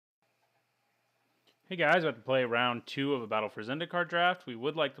Hey guys, about to play round 2 of a Battle for Zendikar draft. We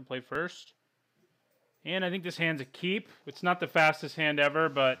would like to play first. And I think this hand's a keep. It's not the fastest hand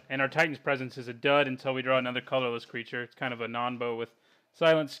ever, and our Titan's Presence is a dud until we draw another colorless creature. It's kind of a non-bow with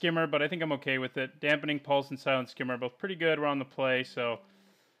Silent Skimmer, but I think I'm okay with it. Dampening Pulse and Silent Skimmer are both pretty good. We're on the play, so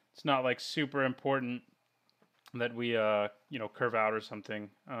it's not like super important that we curve out or something.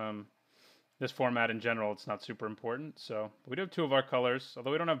 This format in general, it's not super important. So we do have 2 of our colors,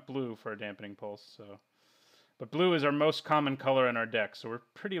 although we don't have blue for a Dampening Pulse. But blue is our most common color in our deck, so we're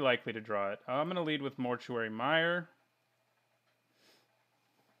pretty likely to draw it. I'm going to lead with Mortuary Mire.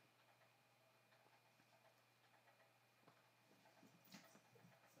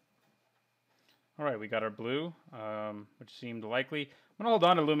 All right, we got our blue, which seemed likely. I'm going to hold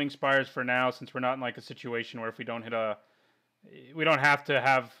on to Looming Spires for now, since we're not in like a situation where if we don't hit we don't have to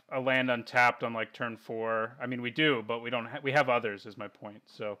have a land untapped on like turn 4. I mean, we do, but we have others, is my point.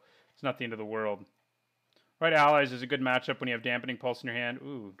 So it's not the end of the world. Right Allies is a good matchup when you have Dampening Pulse in your hand.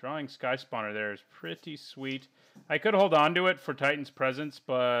 Ooh, drawing Sky Spawner there is pretty sweet. I could hold on to it for Titan's Presence,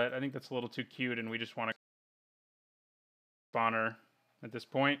 but I think that's a little too cute, and we just want to spawner at this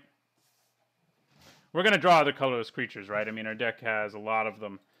point. We're going to draw other colorless creatures, right? I mean, our deck has a lot of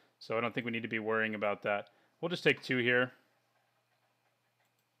them, so I don't think we need to be worrying about that. We'll just take 2 here.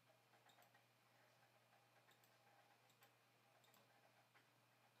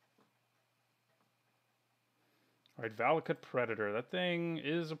 All right, Valakut Predator. That thing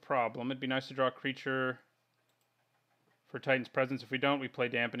is a problem. It'd be nice to draw a creature for Titan's Presence. If we don't, we play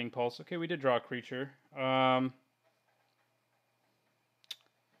Dampening Pulse. Okay, we did draw a creature. I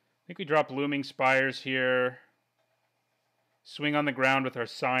think we drop Looming Spires here. Swing on the ground with our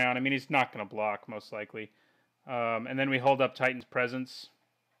Scion. I mean, he's not going to block, most likely. And then we hold up Titan's Presence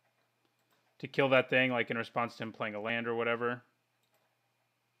to kill that thing, like in response to him playing a land or whatever.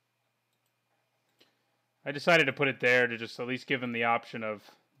 I decided to put it there to just at least give him the option of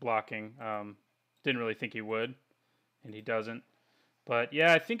blocking. Didn't really think he would, and he doesn't. But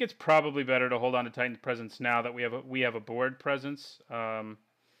yeah, I think it's probably better to hold on to Titan's Presence now that we have a board presence.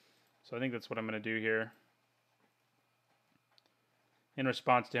 So I think that's what I'm going to do here. In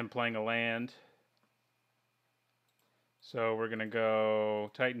response to him playing a land. So we're going to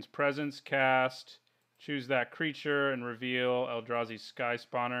go Titan's Presence, cast, choose that creature, and reveal Eldrazi's Sky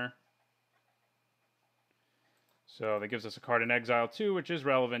Spawner. So that gives us a card in exile too, which is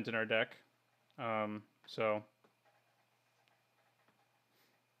relevant in our deck. So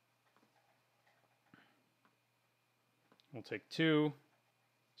we'll take 2.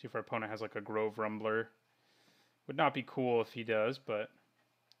 See if our opponent has like a Grove Rumbler. Would not be cool if he does, but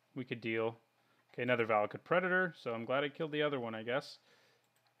we could deal. Okay, another Valakut Predator, so I'm glad I killed the other one, I guess.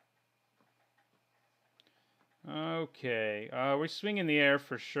 Okay, we swing in the air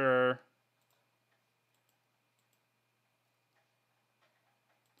for sure.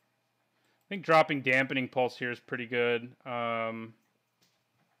 I think dropping Dampening Pulse here is pretty good. You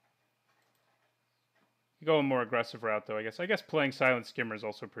go a more aggressive route, though, I guess. I guess playing Silent Skimmer is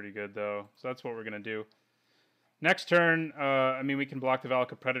also pretty good, though. So that's what we're going to do. Next turn, I mean, we can block the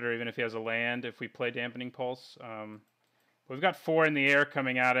Valakut Predator even if he has a land, if we play Dampening Pulse. We've got 4 in the air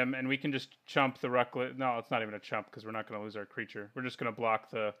coming at him, and we can just chump the Reckless... No, it's not even a chump, because we're not going to lose our creature. We're just going to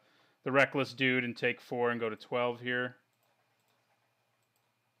block the Reckless dude and take 4 and go to 12 here.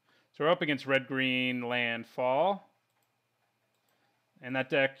 So we're up against red-green landfall. And that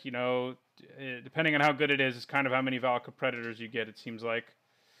deck, you know, depending on how good it is kind of how many Valakut Predators you get, it seems like.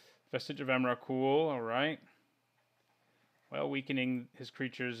 Vestige of Emra, cool, alright. Well, weakening his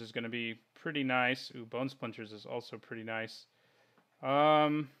creatures is going to be pretty nice. Ooh, Bone Splinters is also pretty nice. Yeah,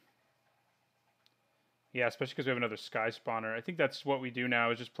 especially because we have another Sky Spawner. I think that's what we do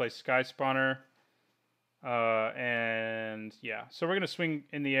now, is just play Sky Spawner. And yeah, so we're going to swing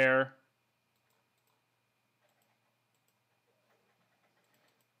in the air.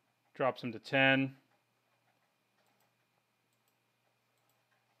 Drops him to 10.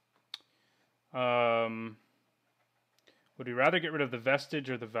 Would we rather get rid of the Vestige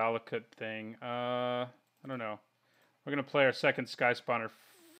or the Valakut thing? I don't know. We're going to play our second Sky Spawner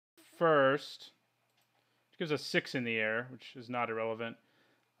first. Which gives us 6 in the air, which is not irrelevant.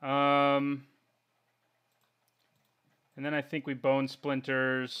 And then I think we Bone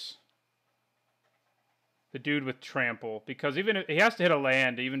Splinters the dude with Trample, because even if he has to hit a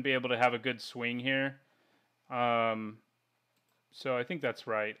land to even be able to have a good swing here. So I think that's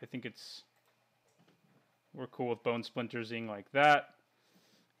right. I think we're cool with Bone Splintersing like that,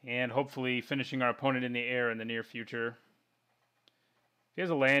 and hopefully finishing our opponent in the air in the near future. If he has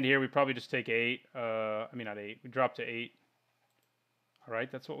a land here, we probably just take 8. I mean, not 8. We drop to 8. All right,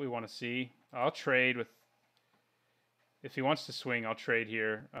 that's what we want to see. I'll trade with... If he wants to swing, I'll trade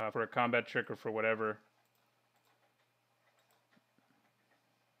here for a combat trick or for whatever.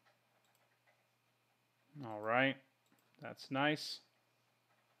 All right, that's nice.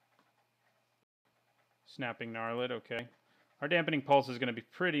 Snapping Gnarlid, okay. Our Dampening Pulse is going to be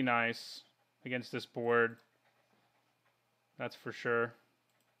pretty nice against this board. That's for sure.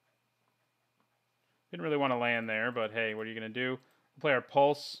 Didn't really want to land there, but hey, what are you going to do? We'll play our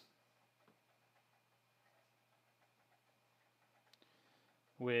Pulse,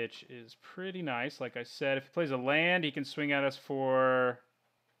 which is pretty nice. Like I said, if he plays a land, he can swing at us for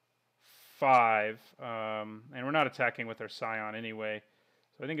 5. And we're not attacking with our Scion anyway.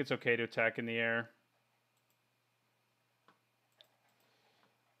 So I think it's okay to attack in the air.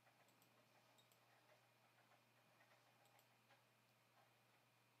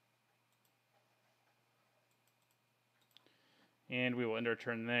 And we will end our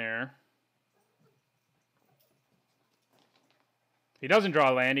turn there. If he doesn't draw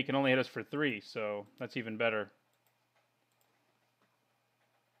a land, he can only hit us for 3, so that's even better.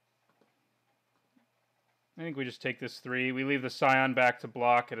 I think we just take this 3. We leave the Scion back to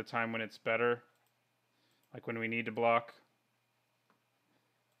block at a time when it's better. Like when we need to block.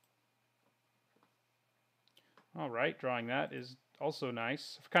 Alright, drawing that is also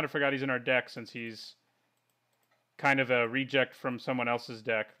nice. I kind of forgot he's in our deck since he's kind of a reject from someone else's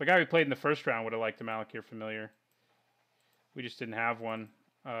deck. The guy we played in the first round would have liked the Malakir Familiar. We just didn't have one.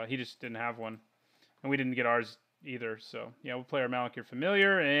 He just didn't have one. And we didn't get ours either. So, yeah, we'll play our Malakir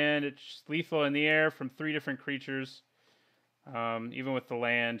Familiar. And it's lethal in the air from 3 different creatures. Even with the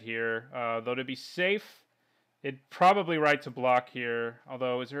land here. Though to be safe, it'd probably right to block here.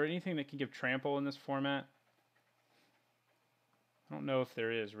 Although, is there anything that can give trample in this format? I don't know if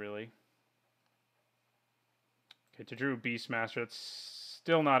there is, really. Okay, to Drew Beastmaster, that's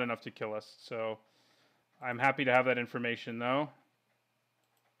still not enough to kill us. So, I'm happy to have that information, though.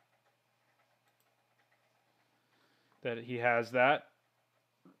 That he has that.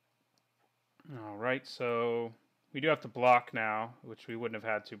 Alright, so we do have to block now, which we wouldn't have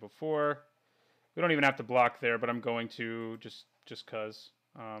had to before. We don't even have to block there, but I'm going to just because.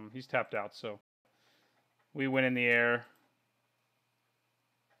 He's tapped out, so we win in the air.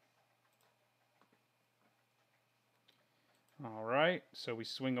 Alright, so we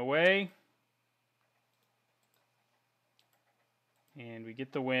swing away. And we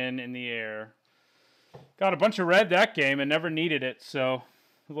get the win in the air. Got a bunch of red that game and never needed it, so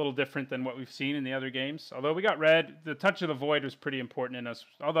a little different than what we've seen in the other games. Although we got red, the Touch of the Void was pretty important in us.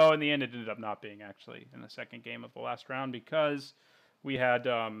 Although in the end it ended up not being, actually, in the second game of the last round because we had...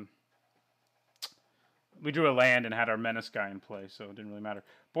 we drew a land and had our Menace guy in play, so it didn't really matter.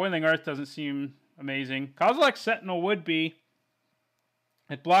 Boiling Earth doesn't seem amazing. Kozilek Sentinel would be.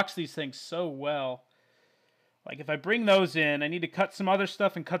 It blocks these things so well. Like, if I bring those in, I need to cut some other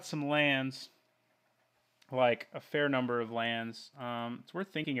stuff and cut some lands. Like, a fair number of lands. It's worth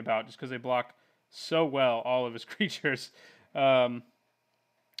thinking about just because they block so well all of his creatures. Well,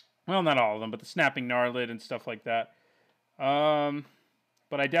 not all of them, but the Snapping Gnarlid and stuff like that.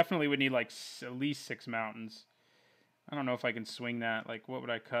 But I definitely would need, like, at least 6 mountains. I don't know if I can swing that. Like, what would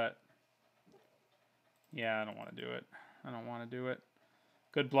I cut? Yeah, I don't want to do it. I don't want to do it.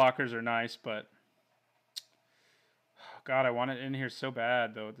 Good blockers are nice, but... God, I want it in here so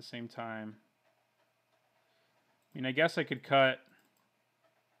bad, though, at the same time. I mean, I guess I could cut,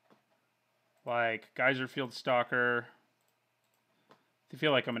 like, Geyserfield Stalker. I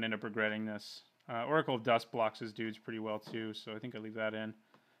feel like I'm going to end up regretting this. Oracle of Dust blocks his dudes pretty well, too, so I think I'll leave that in.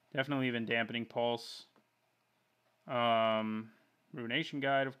 Definitely even Dampening Pulse. Ruination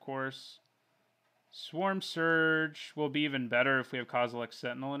Guide, of course. Swarm Surge will be even better if we have Kozilek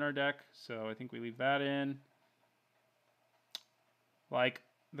Sentinel in our deck, so I think we leave that in. Like,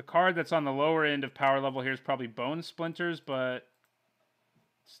 the card that's on the lower end of power level here is probably Bone Splinters, but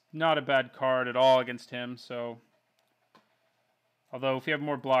it's not a bad card at all against him, so... Although, if we have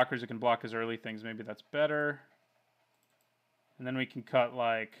more blockers, it can block his early things. Maybe that's better. And then we can cut,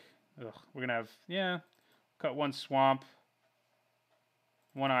 like... we're going to have... Yeah. Cut 1 swamp.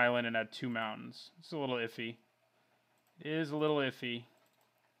 1 island and add 2 mountains. It's a little iffy. It is a little iffy.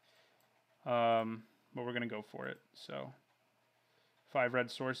 But we're going to go for it. So, 5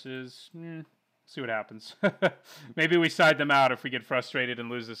 red sources. See what happens. Maybe we side them out if we get frustrated and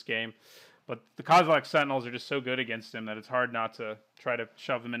lose this game. But the Kozilek Sentinels are just so good against him that it's hard not to try to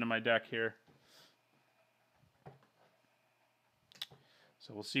shove them into my deck here.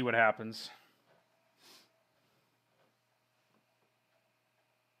 So we'll see what happens.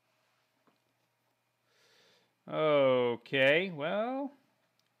 Okay, well,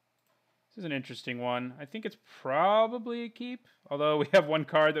 This is an interesting one. I think it's probably a keep. Although we have one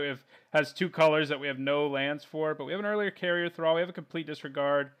card that has 2 colors that we have no lands for, but we have an earlier carrier thrall. We have a complete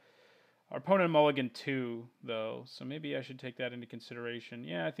disregard. Our opponent mulligan 2, though, so maybe I should take that into consideration.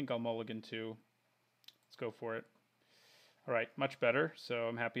 Yeah, I think I'll mulligan 2. Let's go for it. All right, much better. So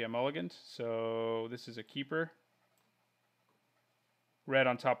I'm happy I mulliganed. So this is a keeper. Red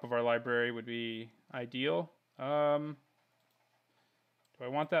on top of our library would be ideal. Do I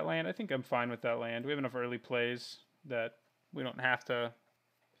want that land? I think I'm fine with that land. We have enough early plays that we don't have to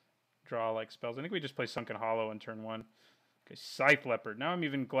draw like spells. I think we just play Sunken Hollow in turn 1. Okay, Scythe Leopard. Now I'm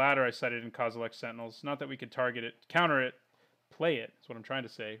even gladder I cited in Kozilek Sentinels. Not that we could target it, counter it, play it. That's what I'm trying to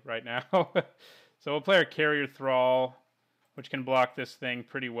say right now. So we'll play our Carrier Thrall, which can block this thing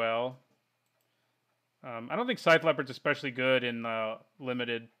pretty well. I don't think Scythe Leopard's especially good in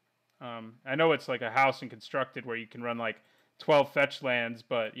limited. I know it's like a house and constructed where you can run like 12 fetch lands,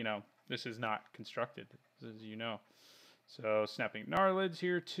 but you know, this is not constructed, as you know. So snapping Gnarlids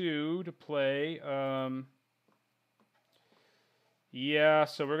here too to play. Yeah,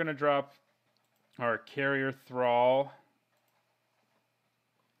 so we're gonna drop our Carrier Thrall.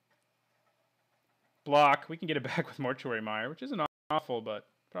 Block. We can get it back with Mortuary Mire, which isn't awful, but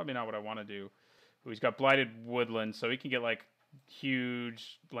probably not what I want to do. Ooh, he's got Blighted Woodland, so he can get like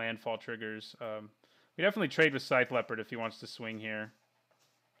huge landfall triggers. We definitely trade with Scythe Leopard if he wants to swing here.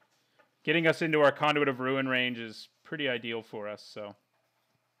 Getting us into our Conduit of Ruin range is pretty ideal for us. So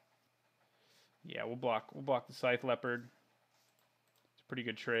yeah, we'll block. We'll block the Scythe Leopard. It's a pretty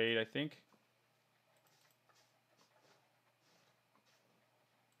good trade, I think.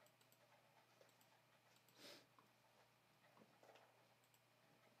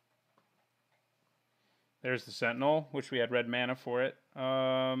 There's the Sentinel, which we had red mana for it.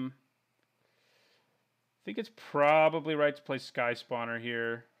 I think it's probably right to play Sky Spawner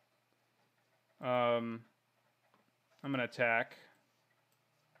here. I'm going to attack.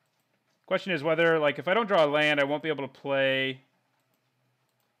 Question is whether, like, if I don't draw a land, I won't be able to play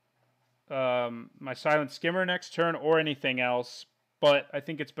my Silent Skimmer next turn or anything else. But I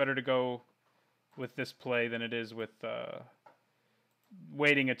think it's better to go with this play than it is with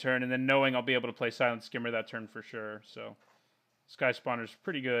waiting a turn and then knowing I'll be able to play Silent Skimmer that turn for sure. So Sky Spawner's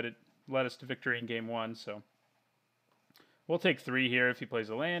pretty good. It led us to victory in game 1, so we'll take 3 here if he plays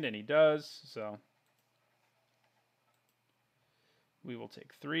a land, and he does. So we will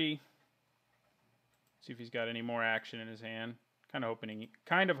take 3. See if he's got any more action in his hand. Kind of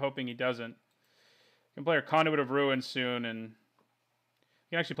hoping he doesn't. We can play our Conduit of Ruin soon, and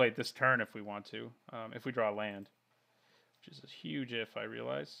we can actually play it this turn if we want to, if we draw a land. Which is a huge if, I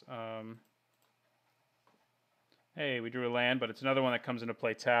realize. Hey, we drew a land, but it's another one that comes into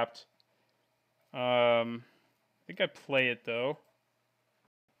play tapped. I think I play it, though.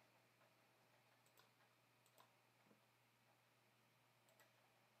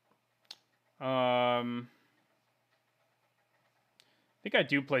 I think I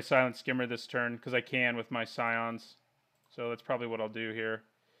do play Silent Skimmer this turn, because I can with my Scions. So that's probably what I'll do here.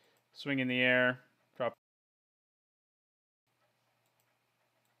 Swing in the air. Drop.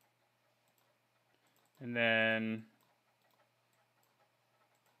 And then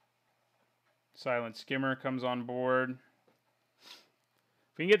Silent Skimmer comes on board.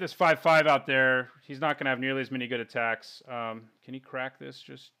 If we can get this 5/5 out there, he's not going to have nearly as many good attacks. Can he crack this?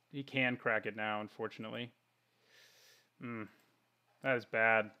 He can crack it now, unfortunately. That is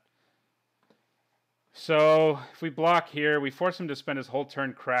bad. So if we block here, we force him to spend his whole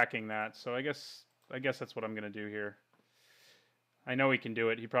turn cracking that. So I guess that's what I'm going to do here. I know he can do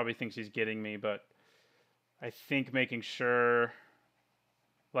it. He probably thinks he's getting me, but I think making sure,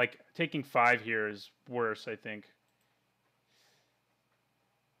 like, taking 5 here is worse, I think.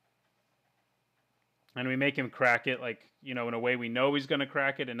 And we make him crack it, like, you know, in a way we know he's going to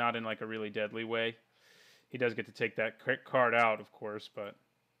crack it and not in, like, a really deadly way. He does get to take that card out, of course, but...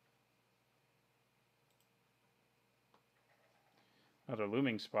 Other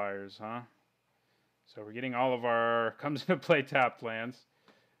Looming Spires, huh? So we're getting all of our comes into play tapped lands,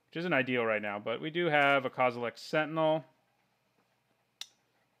 which isn't ideal right now, but we do have a Kozilek Sentinel,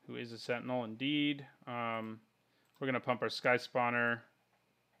 who is a Sentinel indeed. We're going to pump our Sky Spawner.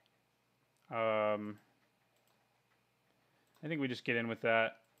 I think we just get in with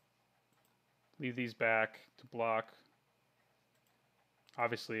that. Leave these back to block.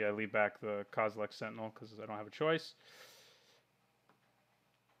 Obviously, I leave back the Kozilek Sentinel because I don't have a choice.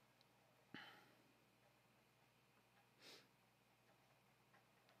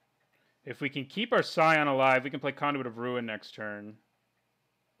 If we can keep our Scion alive, we can play Conduit of Ruin next turn.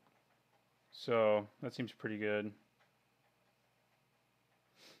 So that seems pretty good.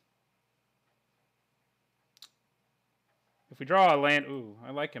 If we draw a land... Ooh,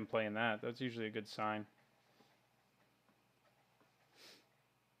 I like him playing that. That's usually a good sign.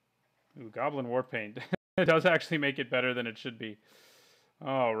 Ooh, Goblin Warpaint. It does actually make it better than it should be.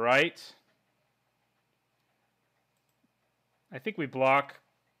 All right. I think we block...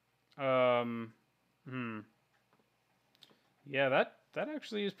 Yeah, that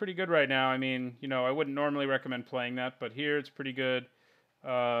actually is pretty good right now. I mean, you know, I wouldn't normally recommend playing that, but here it's pretty good.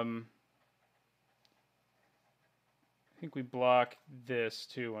 I think we block this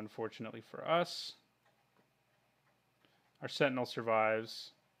too, unfortunately for us. Our Sentinel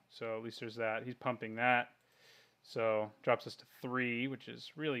survives, so at least there's that. He's pumping that, so drops us to 3, which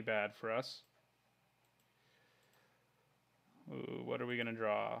is really bad for us. Ooh, what are we going to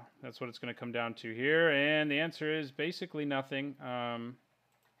draw? That's what it's going to come down to here, and the answer is basically nothing.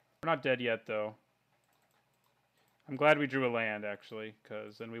 We're not dead yet, though. I'm glad we drew a land, actually,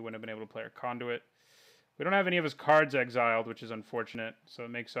 because then we wouldn't have been able to play our Conduit. We don't have any of his cards exiled, which is unfortunate, so it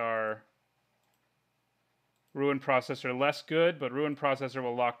makes our Ruin Processor less good, but Ruin Processor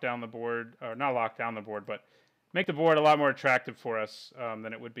will lock down the board, or not lock down the board, but make the board a lot more attractive for us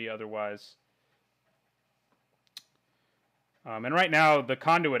than it would be otherwise. And right now, the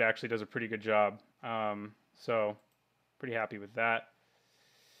Conduit actually does a pretty good job. So, pretty happy with that.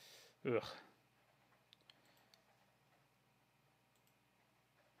 Ugh.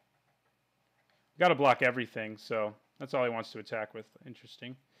 Got to block everything, so that's all he wants to attack with.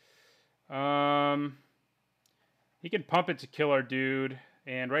 Interesting. He can pump it to kill our dude,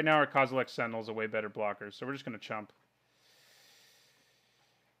 and right now our Kozilek Sentinel is a way better blocker, so we're just going to chump.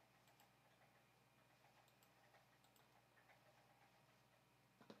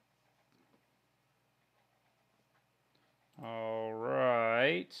 All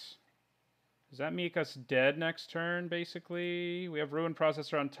right. Does that make us dead next turn, basically? We have Ruin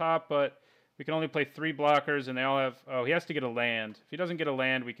Processor on top, but we can only play 3 blockers, and they all have... Oh, he has to get a land. If he doesn't get a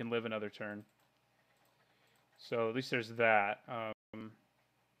land, we can live another turn. So at least there's that.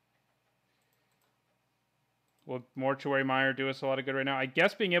 Will Mortuary Mire do us a lot of good right now? I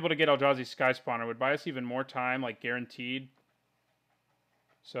guess being able to get Eldrazi Sky Spawner would buy us even more time, like guaranteed.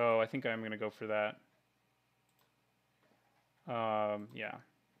 So I think I'm going to go for that. Yeah.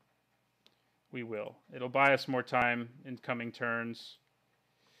 We will. It'll buy us more time in coming turns,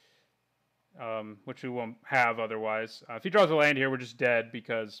 which we won't have otherwise. If he draws a land here, we're just dead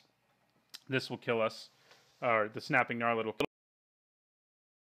because this will kill us. Or the Snapping Gnarlid will kill us.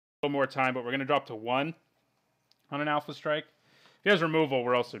 A little more time, but we're going to drop to 1 on an Alpha Strike. If he has removal,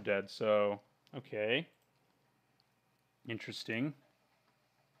 we're also dead. So, okay. Interesting.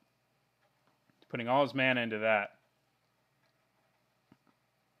 Putting all his mana into that.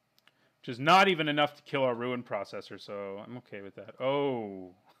 Which is not even enough to kill our Ruin Processor, so I'm okay with that.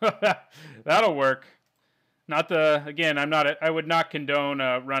 Oh, that'll work. Not the, again, I would not condone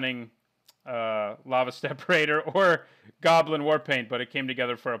running Lava Step Raider or Goblin Warpaint, but it came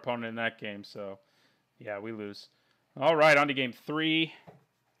together for our opponent in that game, so yeah, we lose. All right, on to game 3.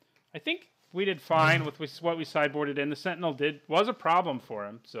 I think we did fine with what we sideboarded in. The Sentinel was a problem for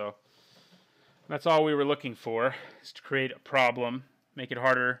him, so that's all we were looking for, is to create a problem, make it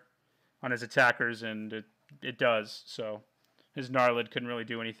harder on his attackers, and it does. So his Gnarlid couldn't really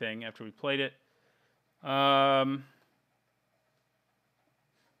do anything after we played it.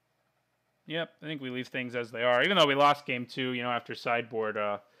 Yep, I think we leave things as they are. Even though we lost game 2, you know, after sideboard,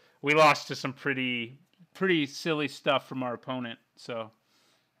 we lost to some pretty silly stuff from our opponent. So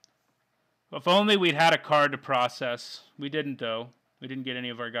if only we'd had a card to process. We didn't, though. We didn't get any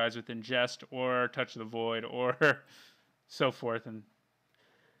of our guys with Ingest or Touch the Void or so forth. And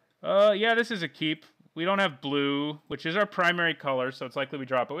yeah, this is a keep. We don't have blue, which is our primary color, so it's likely we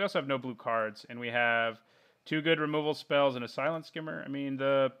drop. But we also have no blue cards, and we have 2 good removal spells and a Silent Skimmer. I mean,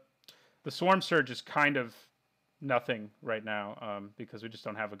 the Swarm Surge is kind of nothing right now because we just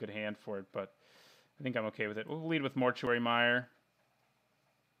don't have a good hand for it. But I think I'm okay with it. We'll lead with Mortuary Mire.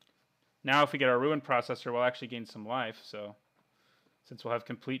 Now, if we get our Ruin Processor, we'll actually gain some life. So, since we'll have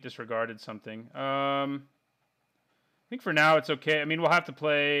complete disregarded something. I think for now it's okay. I mean, we'll have to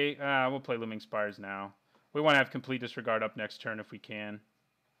play... we'll play Looming Spires now. We want to have complete disregard up next turn if we can.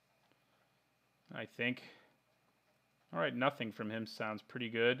 I think. All right, nothing from him sounds pretty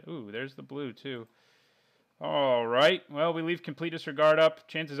good. Ooh, there's the blue, too. All right. Well, we leave complete disregard up.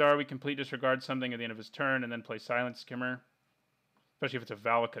 Chances are we complete disregard something at the end of his turn and then play Silent Skimmer. Especially if it's a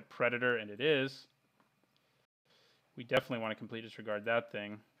Valakut Predator, and it is. We definitely want to complete disregard that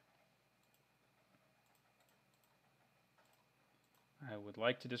thing. I would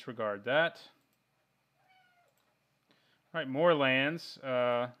like to disregard that. All right, more lands.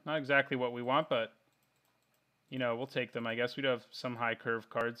 Not exactly what we want, but you know, we'll take them, I guess. We'd have some high curve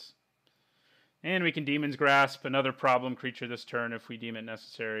cards. And we can Demon's Grasp, another problem creature this turn if we deem it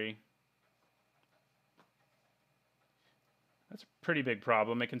necessary. That's a pretty big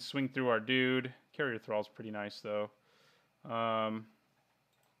problem. It can swing through our dude. Carrier Thrall's pretty nice, though. I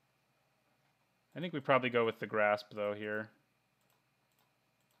think we probably go with the Grasp, though, here.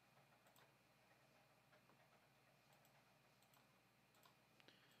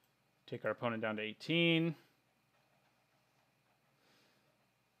 Take our opponent down to 18.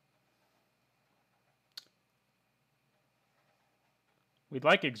 We'd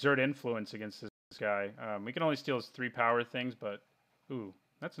like Exert Influence against this guy. We can only steal his 3 power things, but ooh,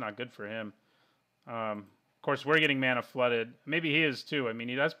 that's not good for him. Of course, we're getting mana flooded. Maybe he is too. I mean,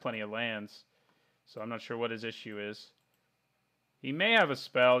 he has plenty of lands, so I'm not sure what his issue is. He may have a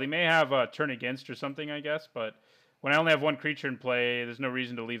spell. He may have a turn against or something, I guess, but when I only have 1 creature in play, there's no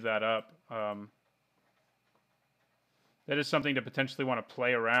reason to leave that up. That is something to potentially want to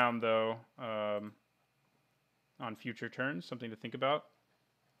play around, though, on future turns. Something to think about.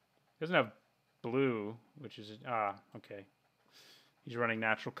 He doesn't have blue, which is... okay. He's running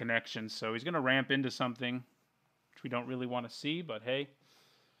Natural Connections, so he's going to ramp into something, which we don't really want to see, but hey.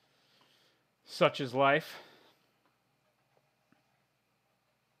 Such is life.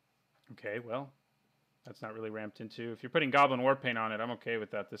 Okay, well, that's not really ramped into. If you're putting Goblin Warpaint on it, I'm okay with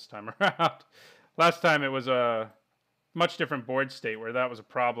that this time around. Last time it was a much different board state where that was a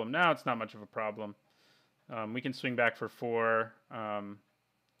problem. Now it's not much of a problem. We can swing back for 4.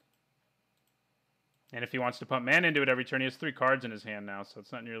 And if he wants to pump mana into it every turn, he has 3 cards in his hand now, so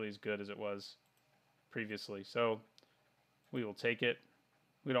it's not nearly as good as it was previously. So we will take it.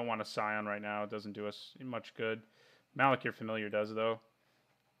 We don't want a Scion right now. It doesn't do us much good. Malakir Familiar does, though.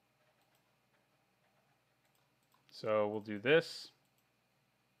 So we'll do this.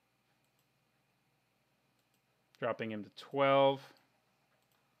 Dropping him to 12.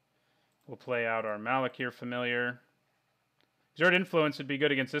 We'll play out our Malakir Familiar. Exert Influence would be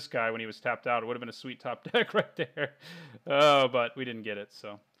good against this guy when he was tapped out. It would have been a sweet top deck right there. Oh, but we didn't get it,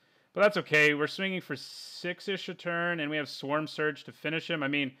 so. But that's okay. We're swinging for 6-ish a turn, and we have Swarm Surge to finish him. I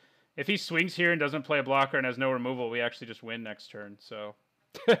mean, if he swings here and doesn't play a blocker and has no removal, we actually just win next turn. So,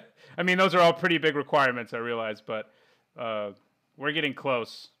 I mean, those are all pretty big requirements, I realize, but we're getting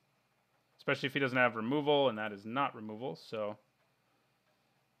close. Especially if he doesn't have removal, and that is not removal, so...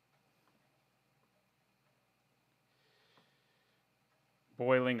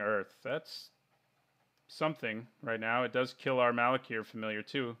 Boiling Earth. That's something right now. It does kill our Malakir Familiar,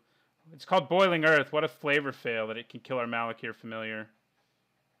 too. It's called Boiling Earth. What a flavor fail that it can kill our Malakir Familiar.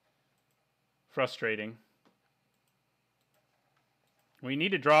 Frustrating. We need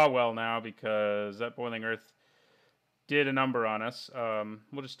to draw well now because that Boiling Earth did a number on us.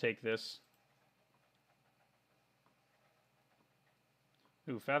 We'll just take this.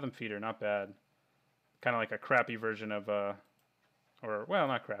 Ooh, Fathom Feeder, not bad. Kind of like a crappy version of... Or, well,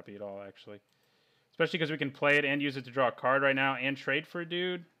 not crappy at all, actually. Especially because we can play it and use it to draw a card right now and trade for a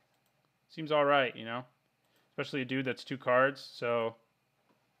dude. Seems alright, you know? Especially a dude that's 2 cards, so...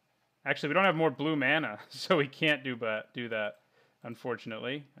 Actually, we don't have more blue mana, so we can't do that,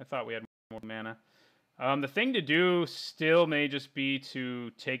 unfortunately. I thought we had more mana. The thing to do still may just be to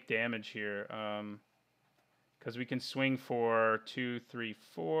take damage here. Because we can swing for 2, 3,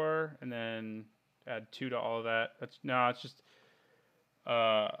 4, and then add 2 to all of that. No, it's just...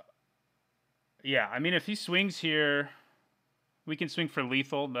 yeah, I mean, if he swings here, we can swing for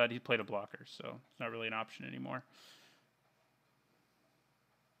lethal, but he played a blocker, so it's not really an option anymore.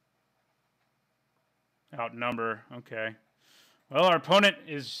 Outnumber, okay. Well, our opponent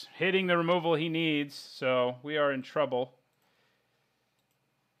is hitting the removal he needs, so we are in trouble.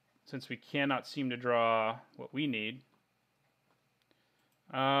 Since we cannot seem to draw what we need.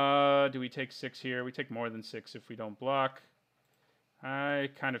 Do we take 6 here? We take more than 6 if we don't block. I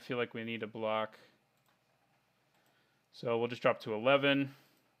kind of feel like we need a block. So we'll just drop to 11.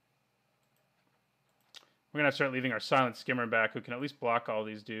 We're going to start leaving our Silent Skimmer back, who can at least block all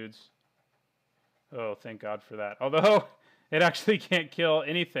these dudes. Oh, thank God for that. Although, it actually can't kill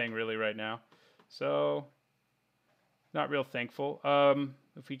anything really right now. So, not real thankful.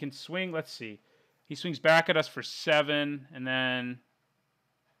 If we can swing, let's see. He swings back at us for 7, and then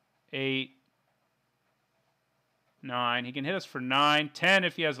 8, 9. He can hit us for 9, 10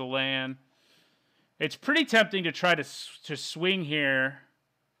 if he has a land. It's pretty tempting to try to swing here.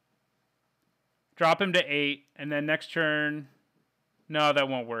 Drop him to 8, and then next turn... No, that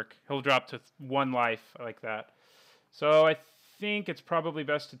won't work. He'll drop to 1 life like that. So I think it's probably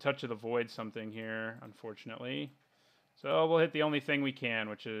best to Touch of the Void something here, unfortunately. So we'll hit the only thing we can,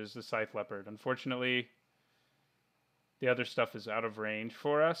 which is the Scythe Leopard. Unfortunately, The other stuff is out of range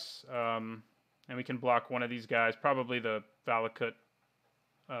for us. And we can block one of these guys, probably the Valakut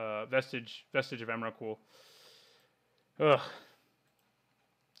Vestige of Emrakul. Ugh.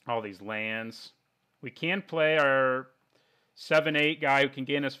 All these lands. We can play our 7/8 guy who can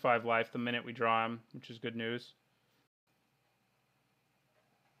gain us 5 life the minute we draw him, which is good news.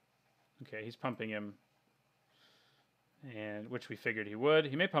 Okay, he's pumping him, and which we figured he would.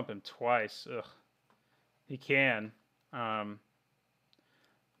 He may pump him twice. Ugh. He can.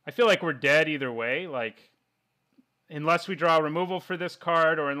 I feel like we're dead either way. Like, unless we draw removal for this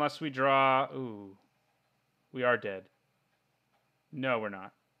card, or unless we draw... Ooh. We are dead. No, we're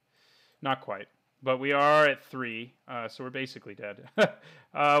not. Not quite. But we are at 3, so we're basically dead.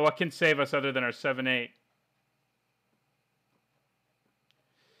 What can save us other than our 7/8?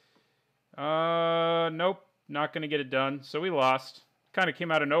 Nope. Not going to get it done. So we lost. Kind of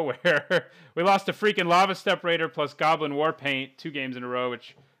came out of nowhere. We lost a freaking Lava Step Raider plus Goblin War Paint 2 games in a row,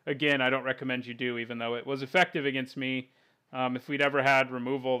 which, again, I don't recommend you do, even though it was effective against me. If we'd ever had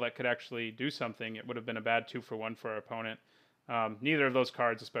removal that could actually do something, it would have been a bad 2-for-1 for our opponent. Neither of those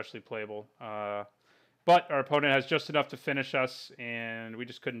cards especially playable. But our opponent has just enough to finish us, and we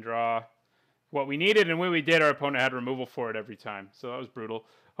just couldn't draw what we needed. And when we did, our opponent had removal for it every time. So that was brutal.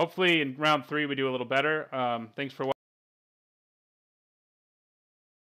 Hopefully in round 3 we do a little better. Thanks for watching.